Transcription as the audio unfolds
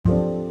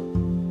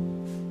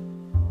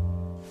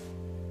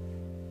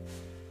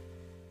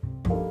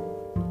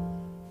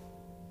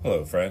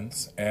Hello,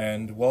 friends,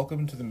 and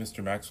welcome to the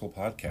Mr. Maxwell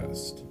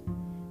podcast.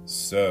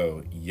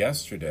 So,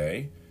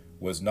 yesterday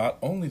was not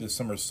only the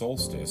summer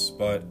solstice,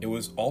 but it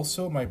was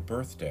also my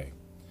birthday.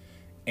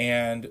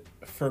 And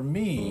for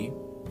me,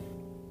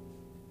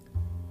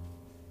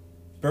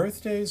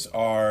 birthdays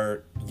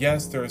are,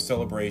 yes, they're a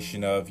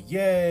celebration of,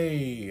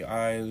 yay,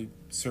 I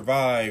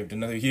survived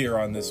another year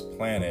on this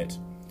planet.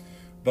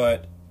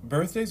 But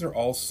birthdays are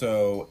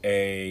also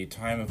a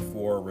time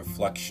for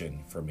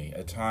reflection for me,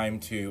 a time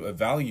to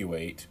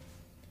evaluate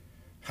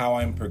how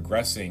I'm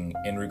progressing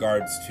in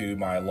regards to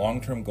my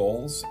long-term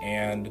goals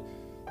and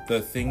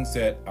the things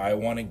that I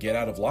want to get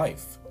out of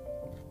life.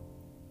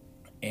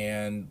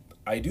 And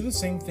I do the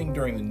same thing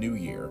during the new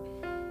year.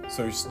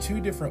 So there's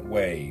two different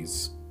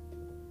ways.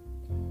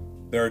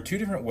 There are two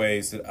different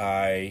ways that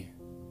I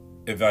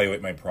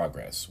evaluate my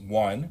progress.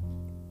 One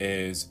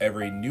is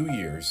every New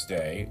Year's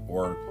Day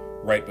or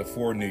right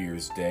before New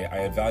Year's Day, I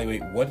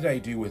evaluate what did I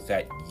do with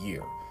that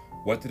year?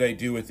 What did I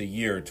do with the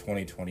year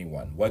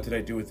 2021? What did I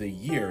do with the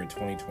year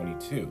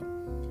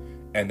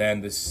 2022? And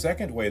then the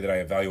second way that I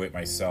evaluate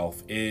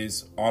myself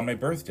is on my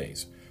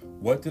birthdays.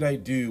 What did I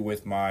do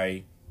with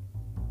while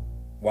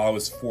I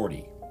was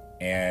 40?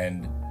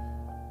 And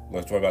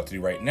that's what I'm about to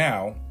do right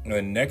now. And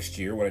then next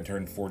year, when I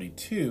turn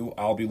 42,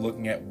 I'll be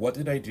looking at what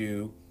did I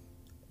do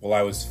while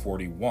I was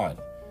 41.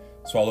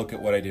 So I'll look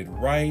at what I did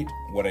right,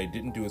 what I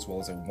didn't do as well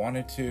as I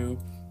wanted to,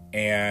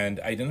 and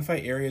identify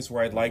areas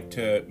where I'd like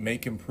to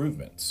make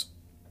improvements.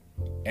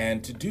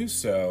 And to do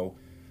so,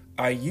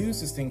 I use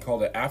this thing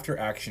called an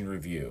after-action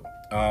review.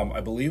 I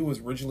believe it was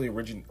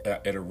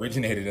it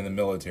originated in the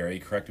military.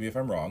 Correct me if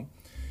I'm wrong.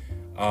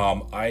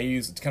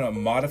 It's kind of a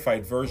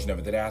modified version of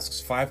it that asks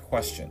 5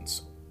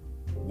 questions.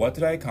 What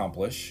did I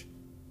accomplish?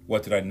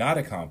 What did I not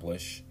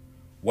accomplish?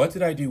 What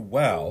did I do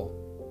well?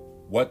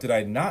 What did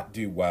I not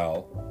do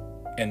well?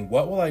 And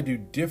what will I do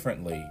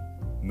differently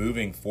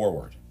moving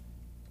forward?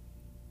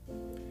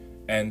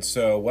 And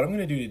so what I'm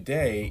going to do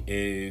today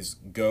is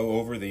go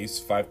over these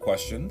 5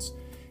 questions,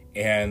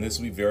 and this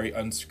will be very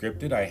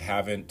unscripted. I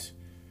haven't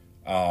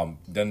done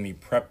any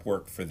prep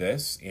work for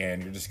this,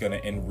 and you're just going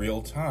to, in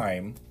real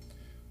time,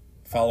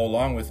 follow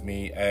along with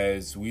me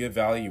as we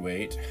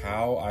evaluate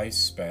how I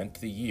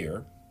spent the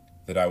year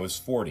that I was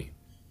 40.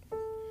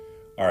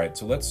 All right,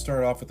 so let's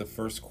start off with the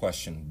first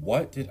question.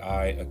 What did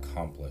I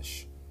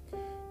accomplish?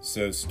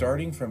 So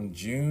starting from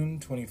June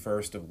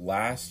 21st of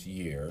last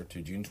year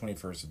to June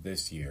 21st of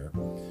this year,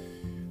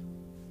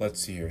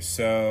 let's see here.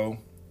 So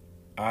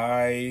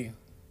I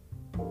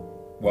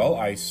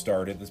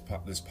started this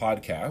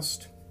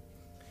podcast,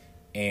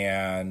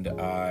 and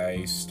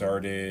I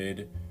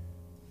started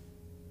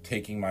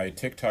taking my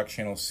TikTok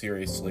channel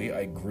seriously.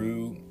 I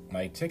grew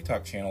my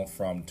TikTok channel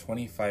from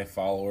 25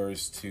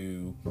 followers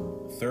to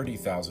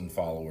 30,000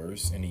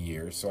 followers in a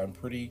year. So I'm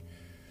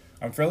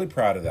fairly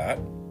proud of that.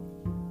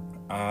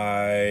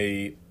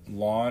 I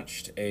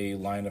launched a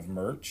line of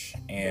merch,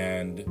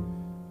 and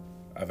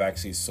I've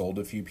actually sold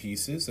a few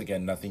pieces.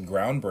 Again, nothing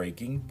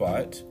groundbreaking,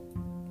 but,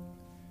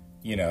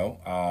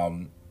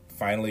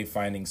 finally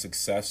finding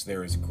success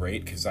there is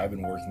great because I've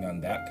been working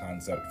on that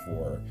concept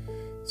for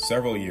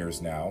several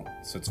years now.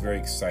 So it's very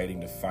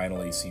exciting to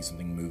finally see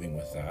something moving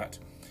with that.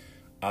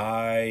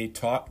 I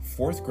taught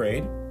 4th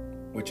grade,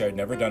 which I'd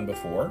never done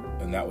before,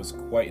 and that was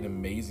quite an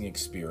amazing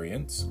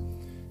experience.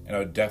 And I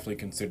would definitely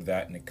consider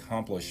that an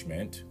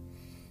accomplishment.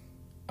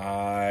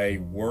 I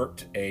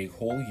worked a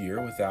whole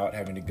year without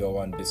having to go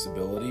on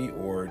disability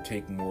or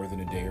take more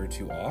than a day or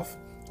 2 off.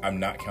 I'm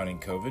not counting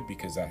COVID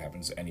because that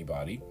happens to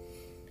anybody.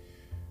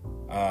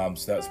 So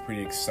that's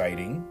pretty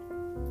exciting.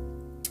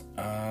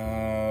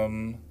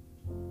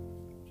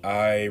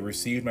 I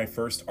received my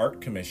first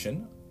art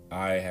commission.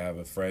 I have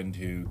a friend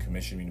who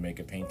commissioned me to make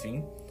a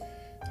painting.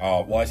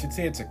 I should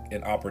say it's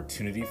an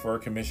opportunity for a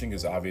commission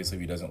because obviously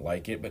if he doesn't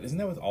like it, but isn't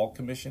that with all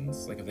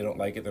commissions? Like if they don't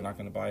like it, they're not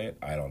going to buy it?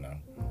 I don't know.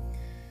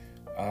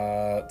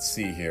 Let's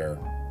see here.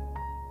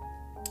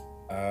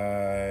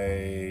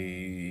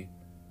 I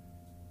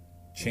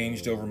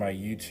changed over my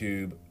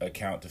YouTube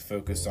account to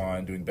focus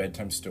on doing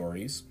bedtime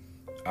stories.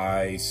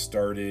 I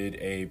started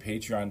a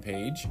Patreon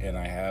page, and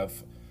I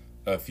have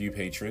a few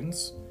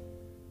patrons.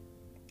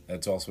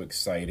 That's also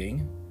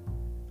exciting.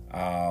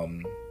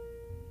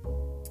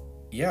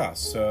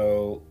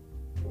 So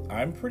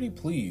I'm pretty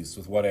pleased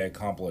with what I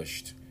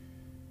accomplished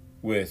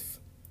with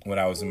when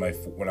I was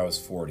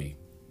 40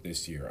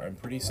 this year. I'm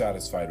pretty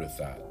satisfied with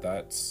that.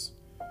 That's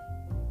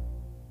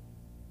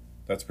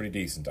pretty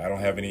decent. I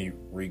don't have any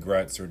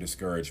regrets or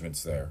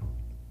discouragements there.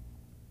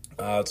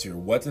 Let's see.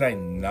 What did I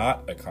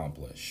not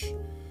accomplish?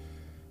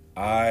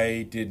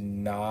 I did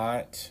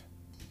not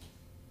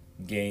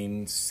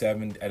get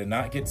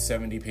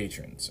 70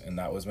 patrons, and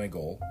that was my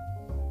goal.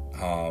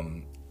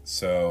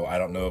 So I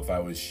don't know if I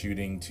was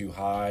shooting too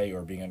high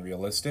or being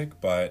unrealistic,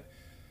 but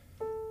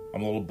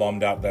I'm a little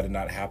bummed out that did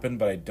not happen,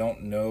 but I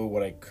don't know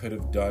what I could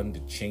have done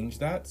to change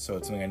that, so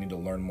it's something I need to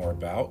learn more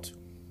about.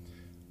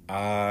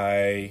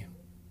 I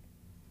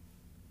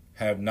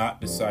have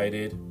not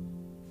decided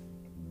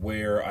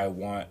where I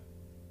want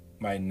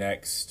my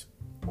next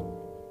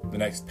the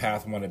next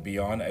path I want to be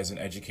on as an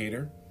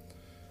educator.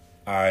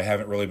 I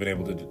haven't really been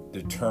able to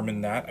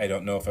determine that. I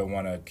don't know if I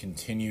want to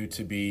continue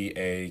to be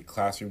a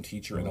classroom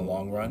teacher in the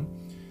long run.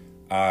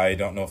 I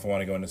don't know if I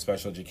want to go into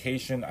special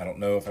education. I don't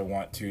know if I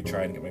want to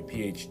try and get my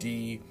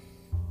PhD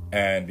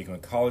and become a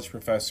college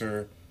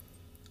professor.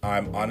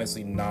 I'm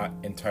honestly not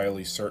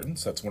entirely certain.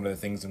 So that's one of the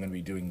things I'm going to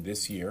be doing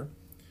this year,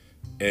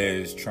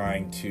 is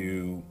trying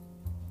to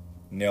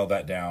nail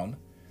that down.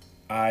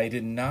 I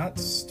did not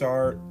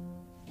start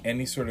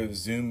any sort of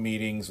Zoom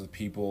meetings with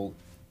people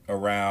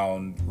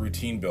around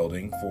routine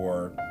building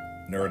for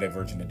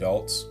neurodivergent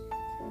adults.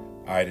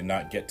 I did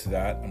not get to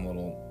that. I'm a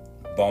little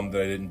bummed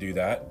that I didn't do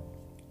that.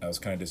 That was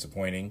kind of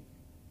disappointing.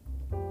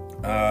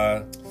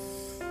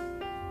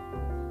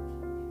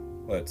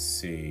 Let's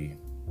see.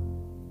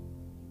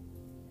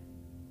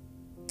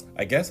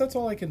 I guess that's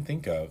all I can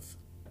think of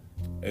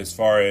as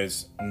far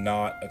as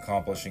not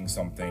accomplishing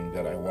something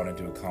that I wanted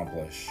to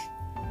accomplish.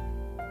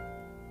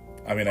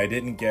 I mean, I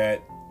didn't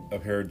get a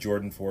pair of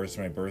Jordan 4s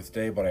for my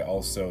birthday, but I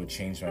also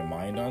changed my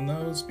mind on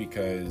those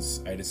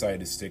because I decided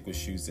to stick with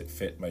shoes that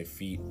fit my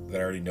feet that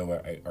I already know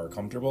are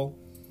comfortable.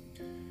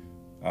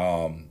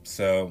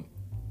 So,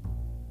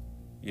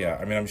 yeah,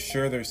 I mean, I'm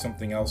sure there's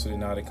something else I did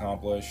not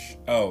accomplish.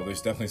 Oh,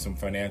 there's definitely some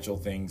financial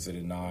things that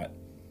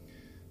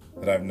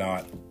I've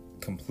not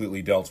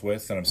completely dealt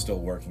with and I'm still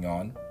working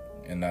on,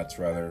 and that's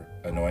rather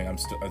annoying. I'm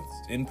still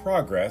in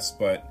progress,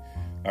 but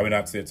I would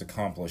not say it's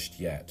accomplished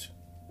yet.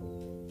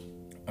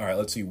 All right,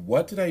 let's see.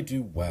 What did I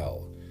do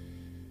well?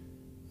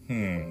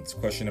 It's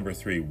question number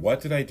 3.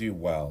 What did I do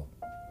well?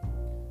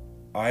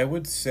 I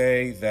would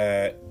say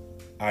that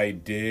I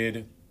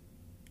did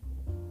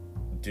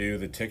do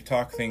the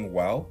TikTok thing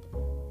well.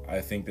 I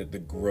think that the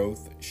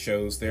growth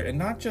shows there, and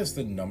not just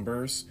the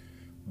numbers,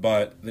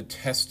 but the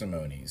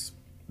testimonies,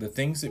 the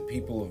things that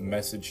people have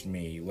messaged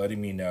me, letting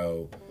me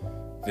know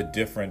the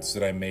difference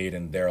that I made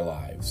in their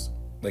lives.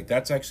 Like,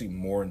 that's actually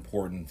more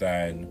important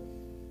than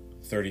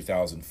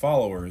 30,000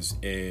 followers,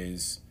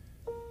 is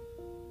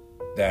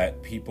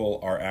that people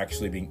are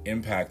actually being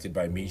impacted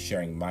by me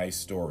sharing my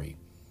story.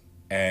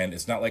 And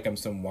it's not like I'm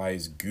some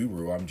wise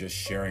guru. I'm just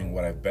sharing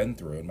what I've been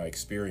through and my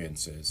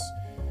experiences.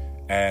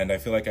 And I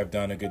feel like I've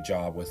done a good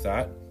job with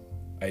that.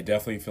 I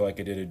definitely feel like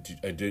I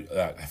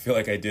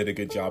did a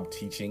good job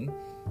teaching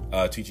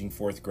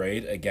 4th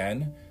grade.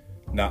 Again,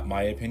 not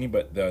my opinion,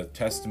 but the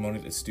testimony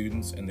that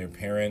students and their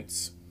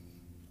parents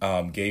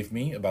gave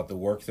me about the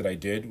work that I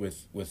did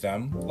with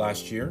them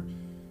last year.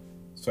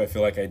 So I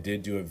feel like I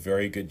did do a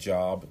very good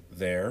job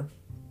there.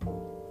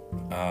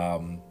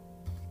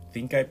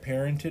 Think I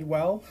parented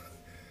well.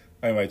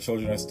 My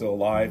children are still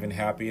alive and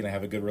happy, and I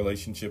have a good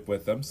relationship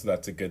with them, so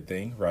that's a good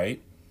thing,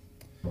 right?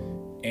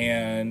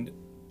 And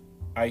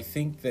I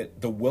think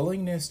that the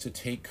willingness to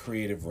take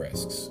creative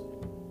risks,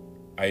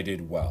 I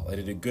did well. I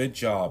did a good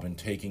job in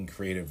taking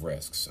creative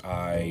risks.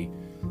 I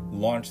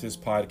launched this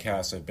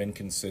podcast. I've been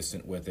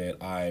consistent with it.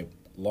 I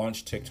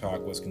launched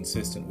TikTok, was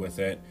consistent with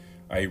it.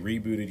 I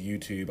rebooted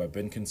YouTube. I've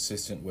been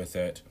consistent with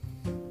it.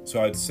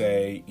 So I'd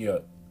say,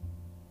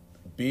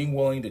 being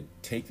willing to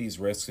take these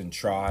risks and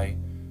try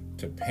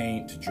to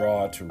paint, to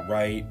draw, to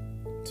write,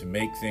 to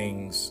make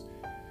things,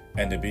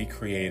 and to be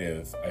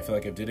creative. I feel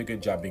like I did a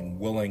good job being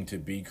willing to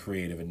be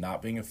creative and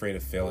not being afraid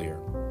of failure.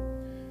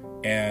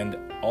 And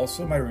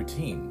also my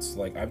routines.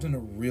 Like, I've done a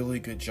really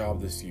good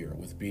job this year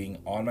with being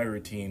on my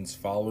routines,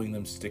 following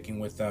them, sticking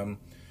with them.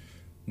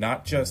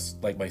 Not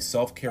just like my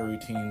self-care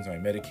routines, my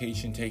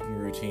medication taking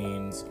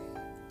routines,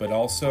 but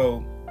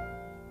also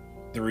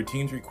the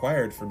routines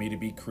required for me to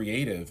be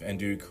creative and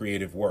do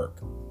creative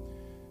work.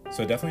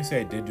 So I definitely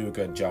say I did do a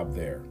good job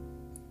there.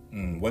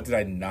 What did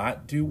I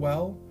not do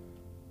well?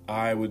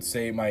 I would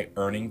say my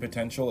earning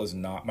does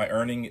not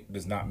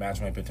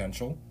match my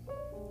potential.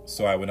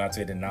 So I would not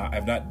say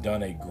I've not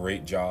done a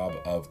great job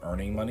of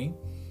earning money.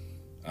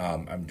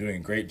 I'm doing a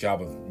great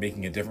job of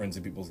making a difference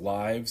in people's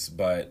lives,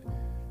 but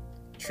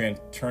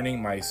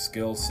turning my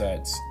skill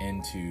sets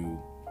into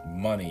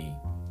money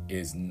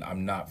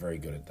I'm not very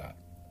good at that.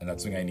 And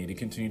that's something I need to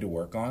continue to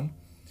work on.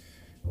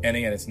 And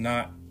again, it's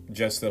not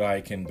just that I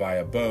can buy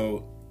a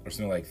boat or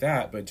something like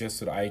that, but just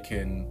that I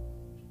can,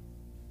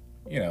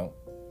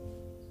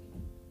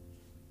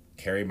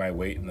 carry my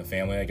weight in the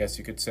family, I guess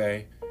you could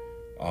say.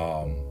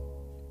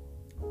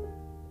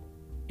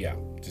 Yeah,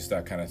 just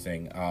that kind of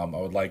thing. I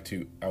would like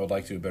to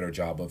do a better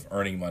job of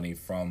earning money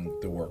from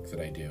the work that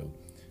I do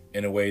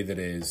in a way that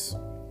is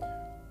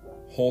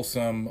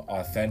wholesome,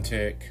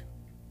 authentic,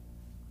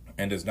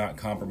 and does not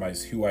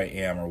compromise who I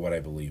am or what I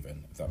believe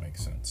in, if that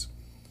makes sense.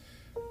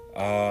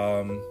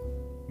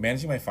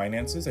 Managing my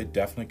finances, I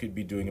definitely could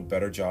be doing a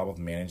better job of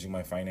managing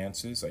my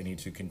finances. I need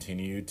to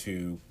continue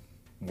to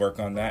work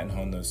on that and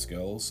hone those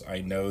skills.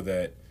 I know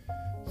that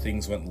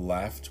things went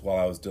left while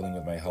I was dealing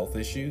with my health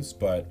issues,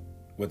 but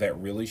what that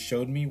really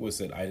showed me was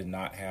that I do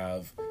not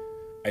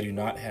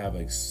have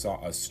a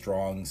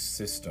strong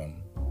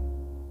system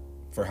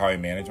for how I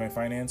manage my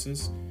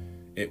finances.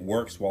 It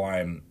works while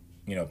I'm,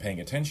 paying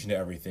attention to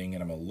everything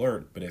and I'm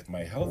alert, but if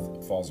my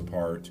health falls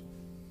apart,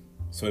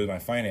 so do my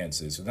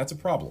finances, and that's a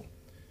problem.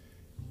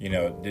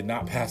 did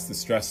not pass the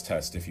stress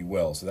test, if you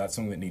will. So that's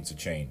something that needs to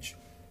change.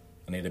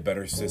 I need a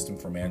better system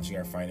for managing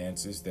our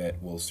finances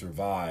that will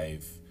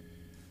survive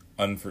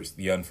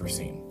the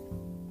unforeseen.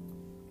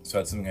 So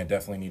that's something I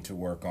definitely need to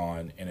work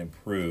on and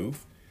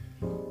improve.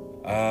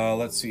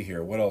 Let's see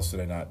here. What else did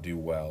I not do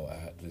well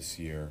at this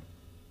year?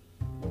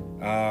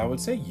 I would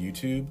say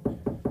YouTube.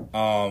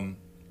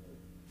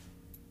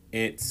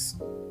 It's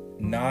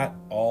not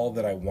all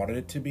that I wanted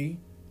it to be.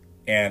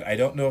 And I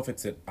don't know if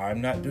it's that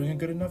I'm not doing a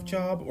good enough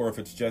job or if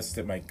it's just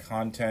that my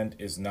content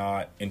is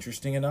not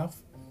interesting enough.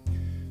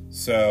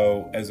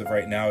 So as of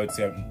right now, I'd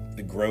say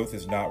the growth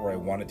is not where I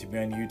want it to be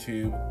on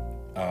YouTube.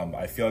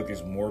 I feel like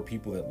there's more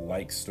people that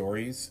like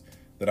stories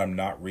that I'm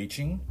not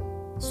reaching.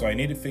 So I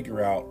need to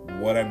figure out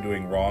what I'm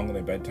doing wrong in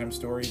the bedtime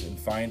stories and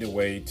find a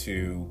way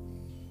to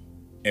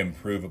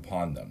improve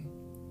upon them.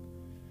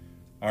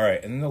 All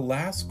right, and then the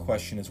last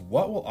question is,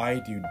 what will I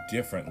do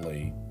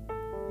differently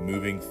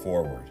moving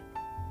forward?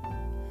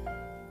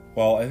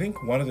 Well, I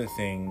think one of the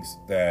things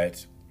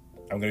that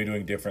I'm going to be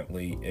doing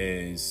differently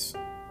is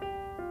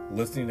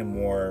listening to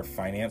more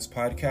finance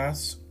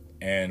podcasts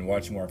and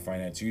watching more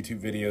finance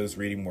YouTube videos,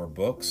 reading more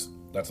books.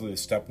 That's really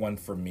step one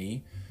for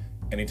me.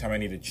 Anytime I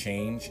need to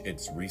change,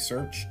 it's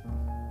research.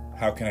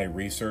 How can I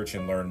research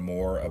and learn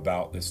more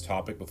about this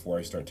topic before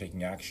I start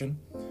taking action?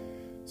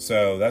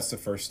 So that's the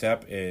first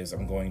step, is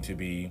I'm going to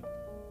be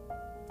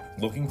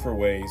looking for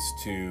ways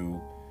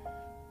to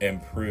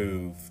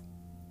improve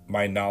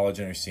my knowledge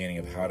and understanding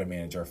of how to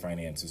manage our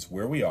finances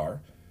where we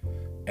are.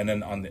 And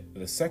then on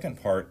the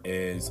second part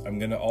is I'm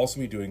going to also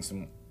be doing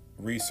some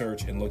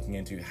research and looking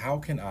into how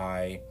can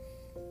I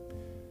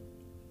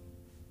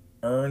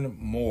earn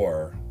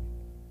more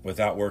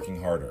without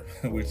working harder,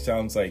 which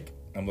sounds like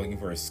I'm looking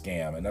for a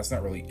scam, and that's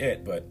not really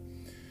it, but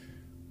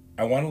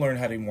I want to learn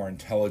how to be more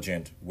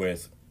intelligent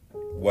with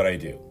what I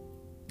do.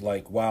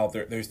 Like, wow,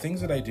 there's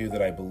things that I do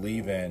that I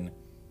believe in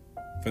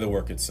for the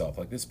work itself,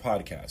 like this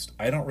podcast.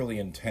 I don't really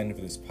intend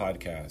for this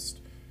podcast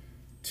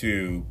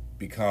to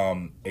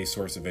become a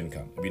source of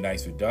income. It'd be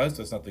nice if it does.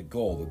 That's not the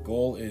goal. The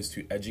goal is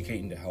to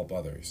educate and to help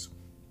others.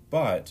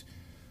 But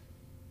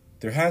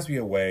there has to be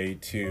a way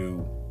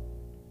to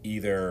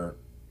either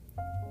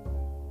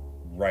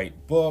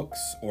write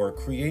books or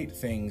create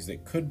things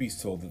that could be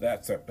sold.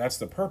 That's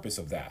the purpose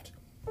of that,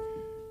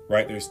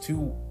 right? There's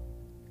two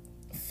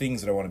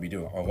things that I want to be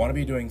doing. I want to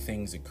be doing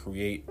things that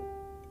create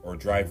or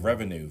drive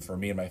revenue for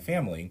me and my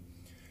family,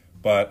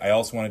 but I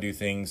also want to do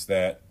things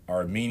that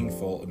are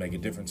meaningful and make a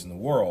difference in the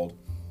world.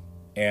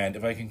 And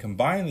if I can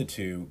combine the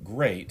two,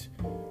 great.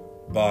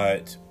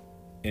 But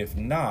if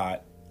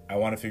not, I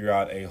want to figure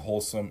out a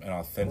wholesome and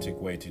authentic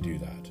way to do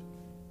that.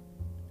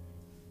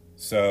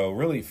 So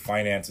really,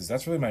 finances,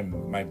 that's really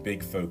my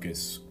big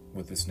focus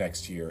with this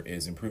next year,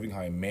 is improving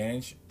how I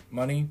manage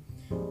money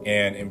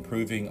and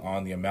improving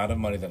on the amount of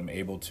money that I'm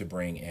able to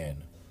bring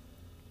in.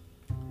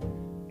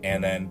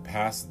 And then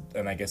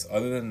and I guess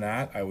other than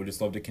that, I would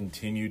just love to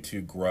continue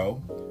to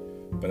grow,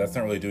 but that's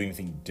not really doing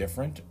anything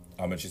different.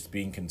 It's just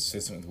being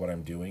consistent with what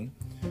I'm doing.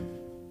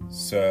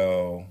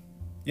 So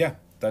yeah,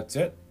 that's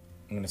it.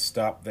 I'm going to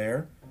stop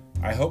there.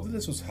 I hope that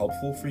this was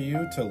helpful for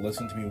you to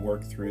listen to me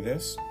work through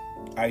this.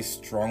 I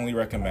strongly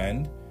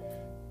recommend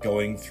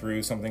going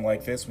through something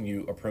like this when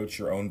you approach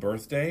your own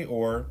birthday,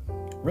 or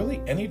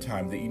really any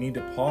time that you need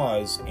to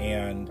pause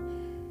and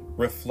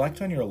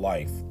reflect on your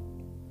life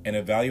and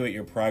evaluate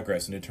your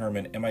progress and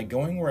determine, am I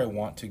going where I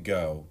want to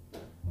go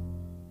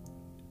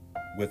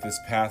with this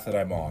path that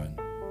I'm on?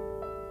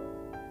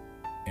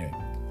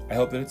 Anyway, I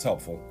hope that it's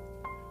helpful.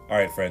 All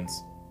right,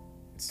 friends,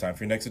 it's time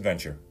for your next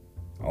adventure.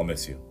 I'll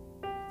miss you.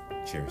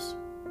 Cheers.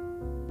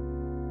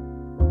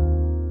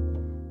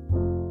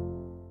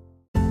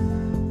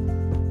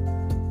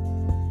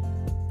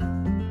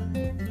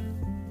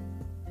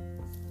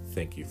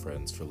 Thank you,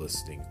 friends, for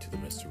listening to the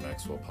Mr.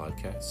 Maxwell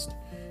podcast.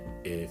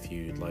 If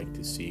you'd like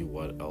to see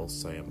what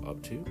else I am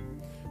up to,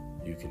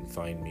 you can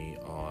find me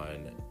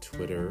on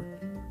Twitter,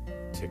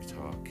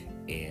 TikTok,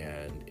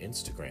 and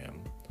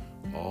Instagram,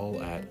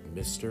 all at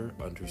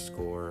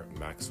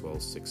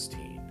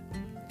Mr_Maxwell16.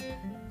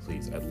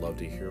 Please, I'd love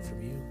to hear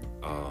from you.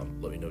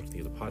 Let me know at the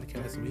end of the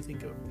podcast what you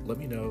think of. Let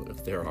me know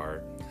if there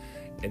are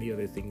any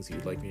other things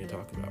you'd like me to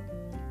talk about.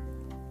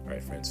 All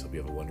right, friends, hope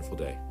you have a wonderful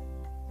day.